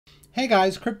Hey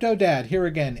guys, CryptoDad here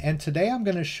again, and today I'm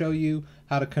going to show you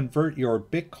how to convert your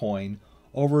Bitcoin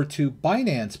over to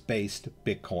Binance-based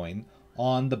Bitcoin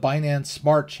on the Binance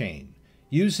Smart Chain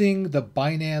using the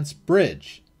Binance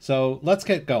Bridge. So let's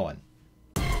get going.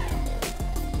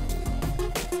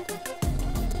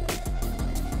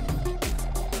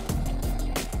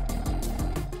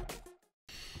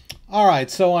 Alright,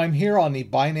 so I'm here on the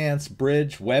Binance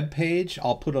Bridge webpage.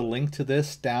 I'll put a link to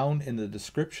this down in the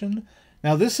description.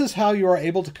 Now this is how you are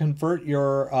able to convert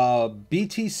your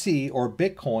BTC or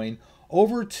Bitcoin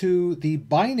over to the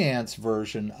Binance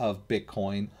version of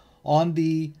Bitcoin on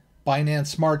the Binance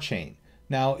Smart Chain.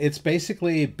 Now it's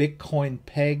basically a Bitcoin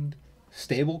pegged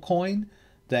stablecoin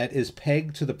that is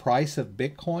pegged to the price of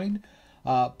Bitcoin,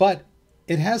 but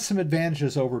it has some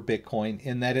advantages over Bitcoin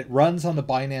in that it runs on the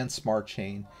Binance Smart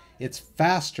Chain. It's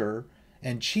faster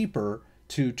and cheaper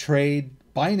to trade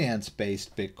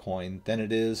Binance-based Bitcoin than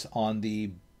it is on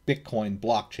the Bitcoin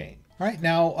blockchain. All right,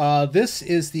 now this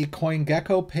is the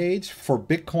CoinGecko page for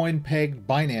Bitcoin pegged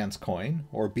Binance coin,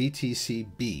 or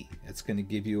BTCB. It's going to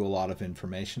give you a lot of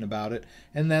information about it,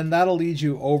 and then that'll lead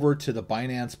you over to the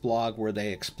Binance blog where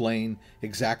they explain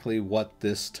exactly what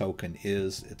this token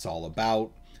is, it's all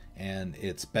about, and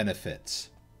its benefits.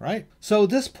 Right? So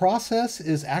this process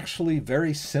is actually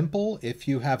very simple if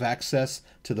you have access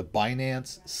to the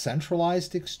Binance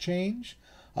centralized exchange.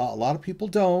 A lot of people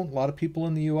don't. A lot of people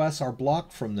in the US are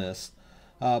blocked from this.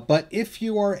 But if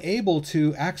you are able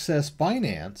to access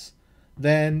Binance,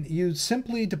 then you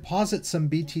simply deposit some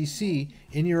BTC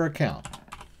in your account.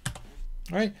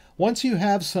 Right? Once you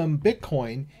have some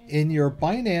Bitcoin in your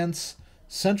Binance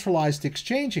centralized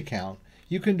exchange account,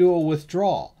 you can do a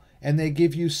withdrawal. And they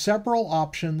give you several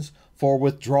options for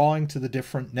withdrawing to the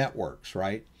different networks,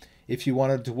 right? If you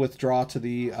wanted to withdraw to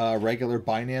the regular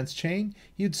Binance chain,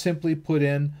 you'd simply put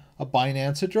in a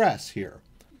Binance address here.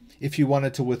 If you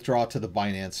wanted to withdraw to the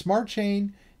Binance Smart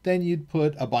Chain, then you'd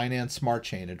put a Binance Smart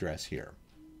Chain address here,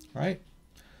 right?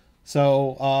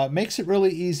 So makes it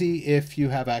really easy if you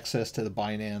have access to the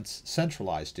Binance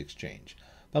centralized exchange.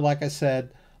 But like I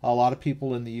said, a lot of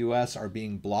people in the US are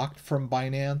being blocked from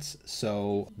Binance,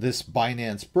 so this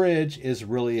Binance Bridge is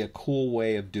really a cool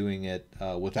way of doing it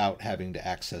without having to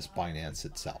access Binance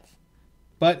itself.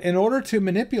 But in order to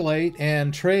manipulate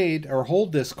and trade or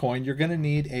hold this coin, you're going to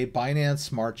need a Binance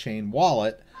Smart Chain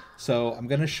wallet, so I'm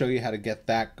going to show you how to get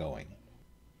that going.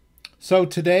 So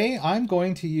today I'm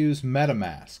going to use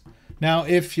MetaMask. Now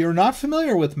if you're not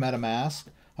familiar with MetaMask,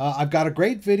 I've got a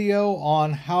great video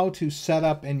on how to set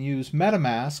up and use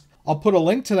MetaMask. I'll put a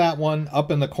link to that one up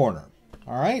in the corner.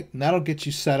 All right, and that'll get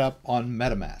you set up on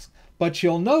MetaMask. But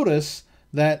you'll notice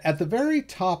that at the very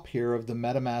top here of the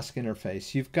MetaMask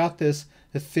interface, you've got this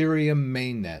Ethereum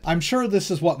mainnet. I'm sure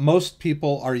this is what most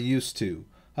people are used to.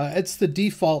 It's the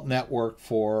default network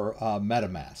for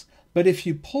MetaMask. But if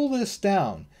you pull this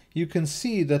down, you can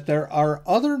see that there are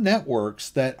other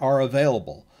networks that are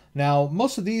available. Now,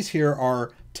 most of these here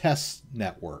are test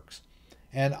networks,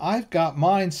 and I've got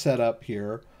mine set up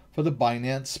here for the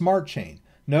Binance Smart Chain.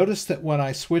 Notice that when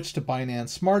I switch to Binance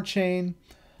Smart Chain,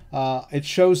 it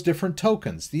shows different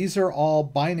tokens. These are all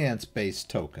Binance-based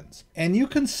tokens, and you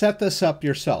can set this up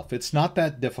yourself. It's not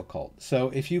that difficult. So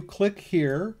if you click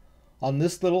here on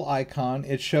this little icon,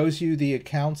 it shows you the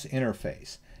accounts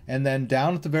interface, and then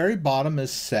down at the very bottom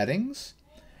is settings,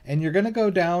 and you're going to go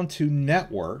down to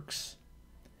networks,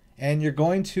 and you're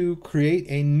going to create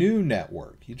a new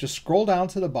network. You just scroll down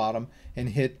to the bottom and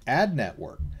hit add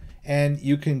network, and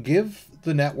you can give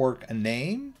the network a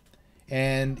name,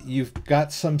 and you've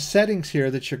got some settings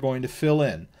here that you're going to fill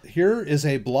in. Here is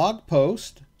a blog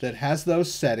post that has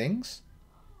those settings.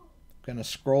 I'm going to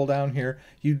scroll down here.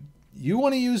 You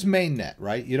want to use mainnet,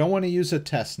 right? You don't want to use a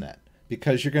testnet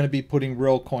because you're going to be putting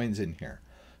real coins in here.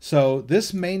 So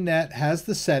this mainnet has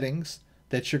the settings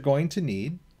that you're going to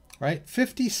need. Right,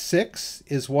 56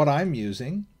 is what I'm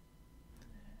using,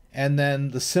 and then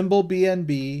the symbol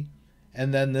BNB,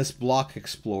 and then this Block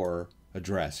Explorer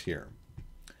address here.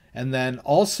 And then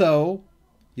also,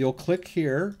 you'll click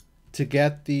here to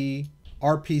get the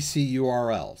RPC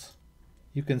URLs.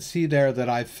 You can see there that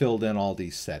I've filled in all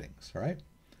these settings, right?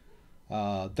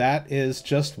 That is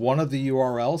just one of the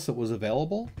URLs that was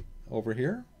available over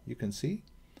here. You can see.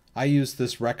 I use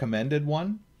this recommended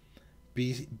one.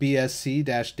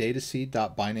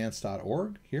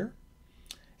 bsc-dataseed.binance.org here,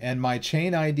 and my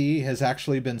chain ID has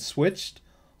actually been switched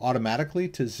automatically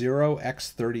to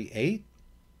 0x38.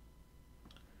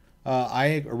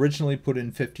 I originally put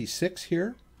in 56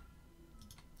 here.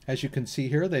 As you can see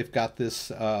here, they've got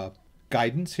this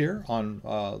guidance here on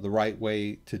the right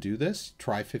way to do this.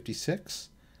 Try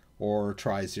 56 or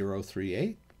try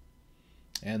 038.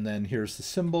 And then here's the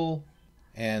symbol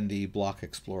and the Block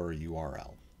Explorer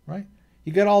URL, right?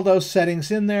 You get all those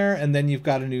settings in there, and then you've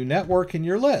got a new network in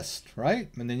your list, right?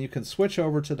 And then you can switch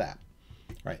over to that,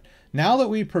 right? Now that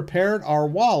we've prepared our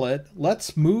wallet,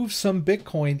 let's move some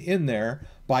Bitcoin in there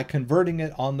by converting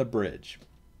it on the bridge.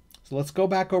 So let's go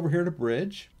back over here to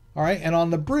bridge. All right, and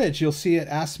on the bridge, you'll see it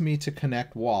asks me to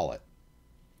connect wallet.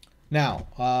 Now,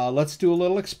 let's do a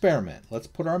little experiment. Let's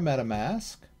put our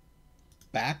MetaMask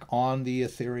back on the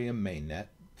Ethereum mainnet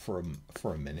for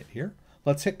a minute here.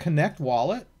 Let's hit connect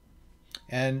wallet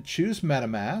and choose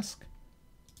MetaMask.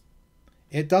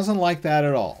 It doesn't like that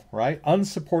at all, right?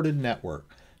 Unsupported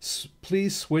network.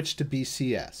 Please switch to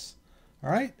BCS.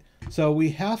 All right, so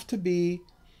we have to be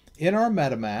in our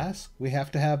MetaMask. We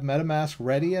have to have MetaMask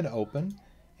ready and open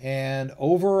and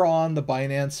over on the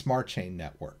Binance Smart Chain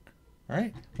network. All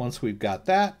right, once we've got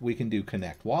that, we can do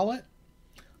connect wallet,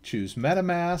 choose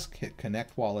MetaMask, hit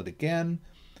connect wallet again,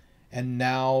 and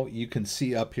now you can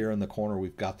see up here in the corner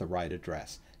we've got the right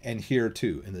address, and here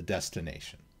too in the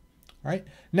destination. All right,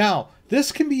 now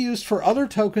this can be used for other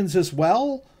tokens as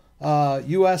well.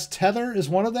 US Tether is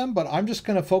one of them, but I'm just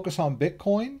going to focus on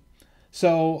Bitcoin.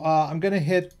 So I'm going to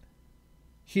hit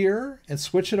here and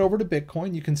switch it over to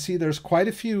Bitcoin. You can see there's quite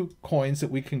a few coins that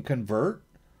we can convert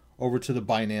over to the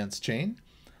Binance chain.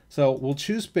 So we'll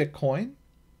choose Bitcoin.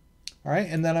 All right,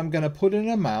 and then I'm going to put in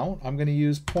an amount. I'm going to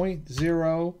use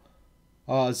 0.01.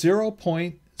 All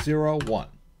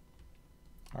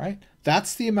right,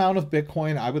 that's the amount of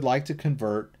Bitcoin I would like to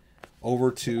convert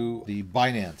over to the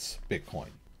Binance Bitcoin.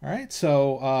 All right,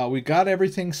 so we got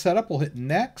everything set up. We'll hit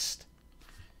next.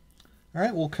 All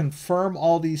right, we'll confirm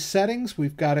all these settings.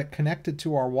 We've got it connected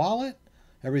to our wallet.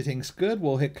 Everything's good.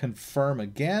 We'll hit confirm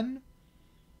again.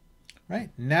 All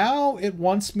right, now it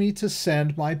wants me to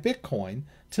send my Bitcoin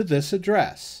to this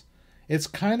address. It's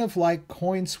kind of like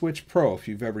CoinSwitch Pro if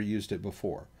you've ever used it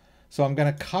before. So I'm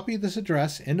going to copy this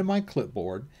address into my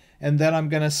clipboard, and then I'm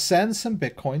going to send some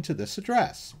Bitcoin to this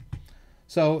address.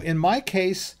 So in my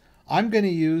case, I'm going to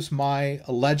use my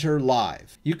Ledger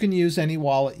Live. You can use any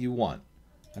wallet you want.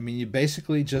 I mean, you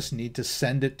basically just need to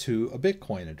send it to a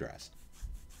Bitcoin address.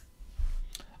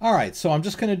 All right, so I'm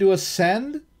just going to do a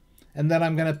send, and then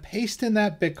I'm going to paste in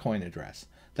that Bitcoin address.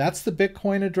 That's the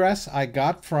Bitcoin address I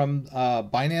got from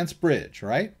Binance Bridge,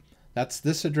 right? That's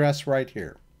this address right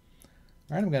here.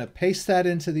 All right, I'm going to paste that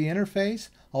into the interface.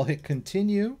 I'll hit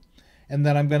continue, and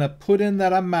then I'm going to put in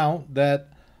that amount that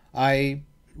I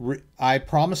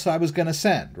promised I was going to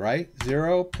send, right?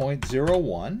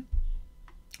 0.01.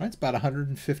 Right, it's about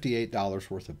 $158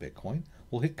 worth of Bitcoin.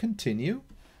 We'll hit continue.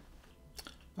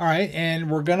 All right, and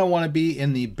we're going to want to be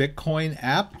in the Bitcoin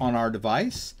app on our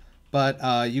device,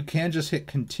 but you can just hit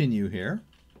continue here.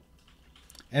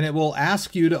 And it will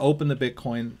ask you to open the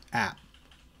Bitcoin app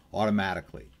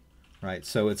automatically, right?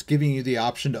 So it's giving you the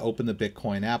option to open the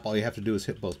Bitcoin app. All you have to do is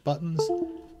hit both buttons,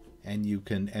 and you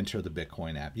can enter the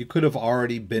Bitcoin app. You could have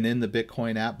already been in the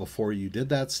Bitcoin app before you did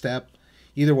that step.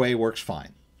 Either way works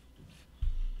fine.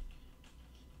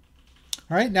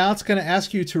 All right, now it's going to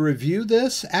ask you to review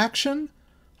this action.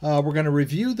 We're going to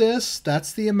review this.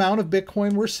 That's the amount of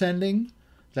Bitcoin we're sending.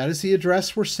 That is the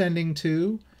address we're sending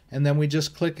to. And then we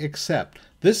just click accept.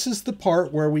 This is the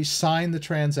part where we sign the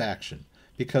transaction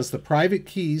because the private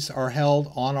keys are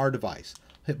held on our device.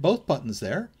 Hit both buttons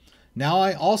there. Now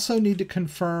I also need to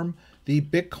confirm the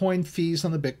Bitcoin fees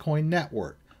on the Bitcoin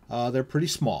network. They're pretty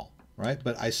small, right?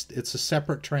 But it's a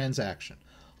separate transaction.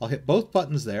 I'll hit both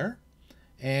buttons there,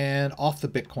 and off the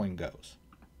Bitcoin goes.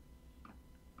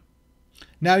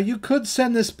 Now you could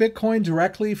send this Bitcoin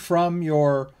directly from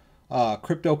your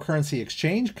cryptocurrency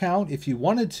exchange account if you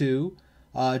wanted to.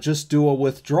 Just do a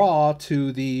withdraw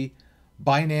to the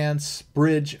Binance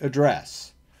Bridge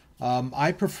address.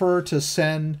 I prefer to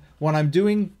send, when I'm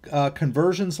doing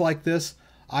conversions like this,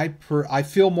 I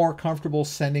feel more comfortable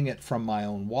sending it from my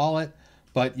own wallet,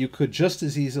 but you could just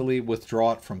as easily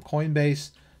withdraw it from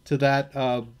Coinbase to that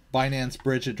Binance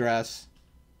Bridge address,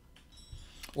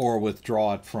 or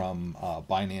withdraw it from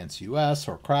Binance US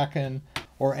or Kraken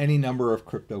or any number of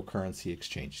cryptocurrency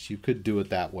exchanges. You could do it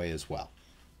that way as well.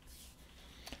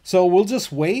 So we'll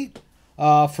just wait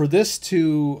for this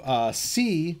to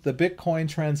see the Bitcoin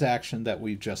transaction that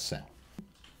we've just sent.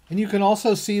 And you can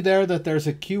also see there that there's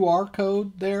a QR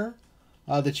code there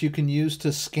that you can use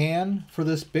to scan for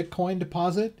this Bitcoin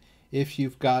deposit if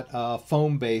you've got a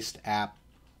phone-based app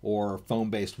or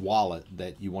phone-based wallet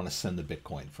that you want to send the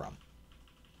Bitcoin from.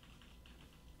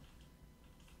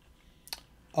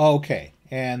 Okay,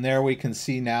 and there we can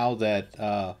see now that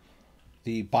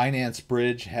the Binance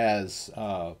Bridge has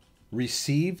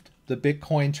received the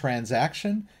Bitcoin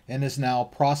transaction and is now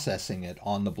processing it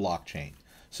on the blockchain.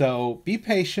 So be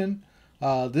patient.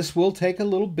 This will take a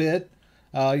little bit.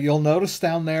 You'll notice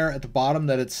down there at the bottom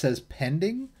that it says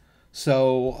pending.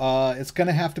 So it's going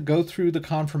to have to go through the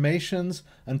confirmations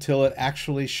until it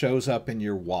actually shows up in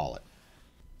your wallet.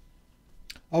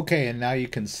 Okay, and now you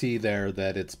can see there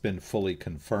that it's been fully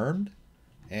confirmed,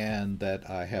 and that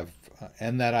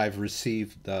I've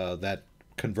received that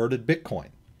converted Bitcoin.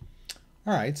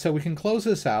 All right, so we can close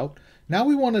this out. Now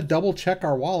we want to double check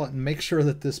our wallet and make sure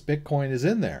that this Bitcoin is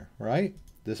in there, right?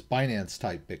 This Binance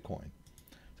type Bitcoin.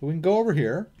 So we can go over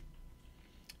here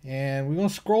and we're going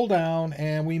to scroll down,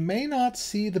 and we may not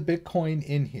see the Bitcoin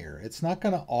in here. It's not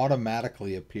going to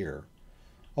automatically appear.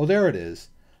 Oh, there it is.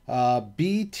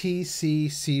 BTCB,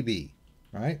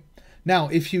 right? Now,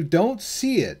 if you don't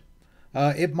see it,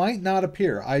 it might not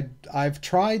appear. I've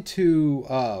tried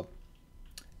to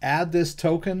add this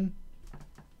token,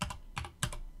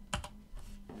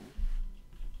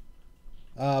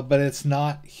 but it's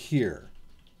not here.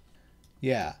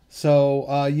 Yeah,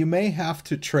 so you may have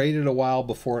to trade it a while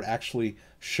before it actually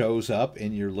shows up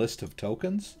in your list of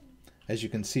tokens. As you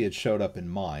can see, it showed up in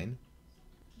mine.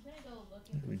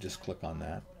 Let me just click on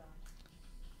that,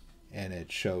 and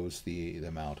it shows the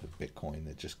amount of Bitcoin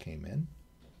that just came in.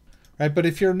 Right, but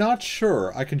if you're not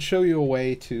sure, I can show you a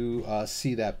way to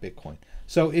see that Bitcoin.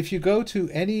 So if you go to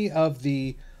any of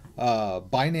the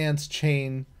Binance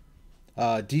Chain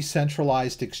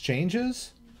decentralized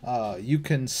exchanges, you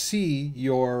can see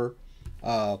your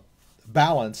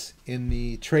balance in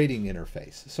the trading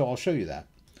interface. So I'll show you that.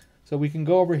 So we can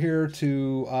go over here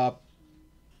to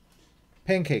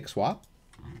PancakeSwap.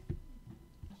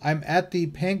 I'm at the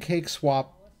PancakeSwap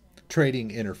trading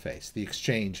interface, the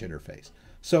exchange interface.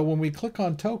 So when we click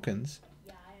on tokens,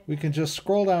 we can just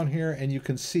scroll down here and you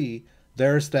can see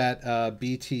there's that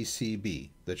BTCB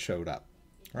that showed up,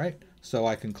 right? So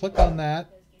I can click on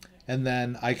that, and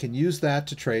then I can use that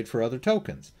to trade for other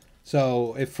tokens.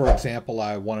 So if, for example,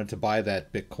 I wanted to buy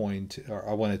that Bitcoin, or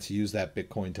I wanted to use that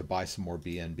Bitcoin to buy some more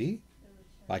BNB,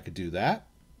 I could do that,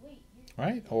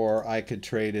 right? Or I could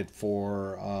trade it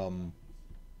for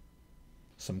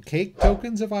some cake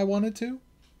tokens if I wanted to,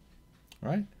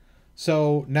 right?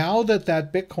 So now that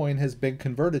that Bitcoin has been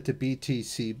converted to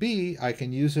BTCB, I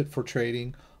can use it for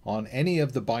trading on any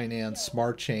of the Binance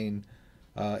Smart Chain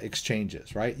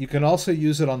exchanges, right? You can also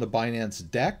use it on the Binance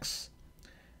DEX,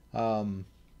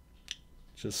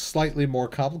 just slightly more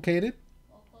complicated.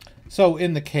 So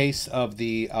in the case of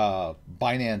the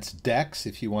Binance DEX,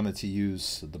 if you wanted to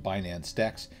use the Binance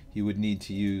DEX, you would need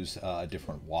to use a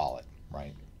different wallet,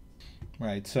 right?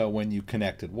 Right, so when you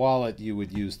connected wallet, you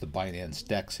would use the Binance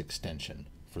DEX extension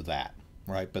for that,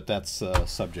 right? But that's a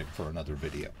subject for another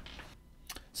video.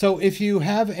 So if you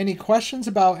have any questions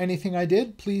about anything I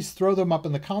did, please throw them up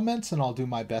in the comments and I'll do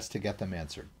my best to get them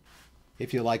answered.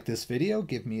 If you like this video,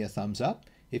 give me a thumbs up.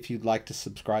 If you'd like to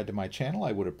subscribe to my channel,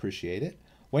 I would appreciate it.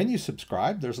 When you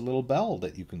subscribe, there's a little bell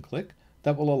that you can click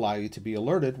that will allow you to be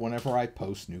alerted whenever I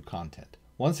post new content.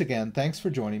 Once again, thanks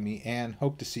for joining me and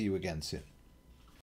hope to see you again soon.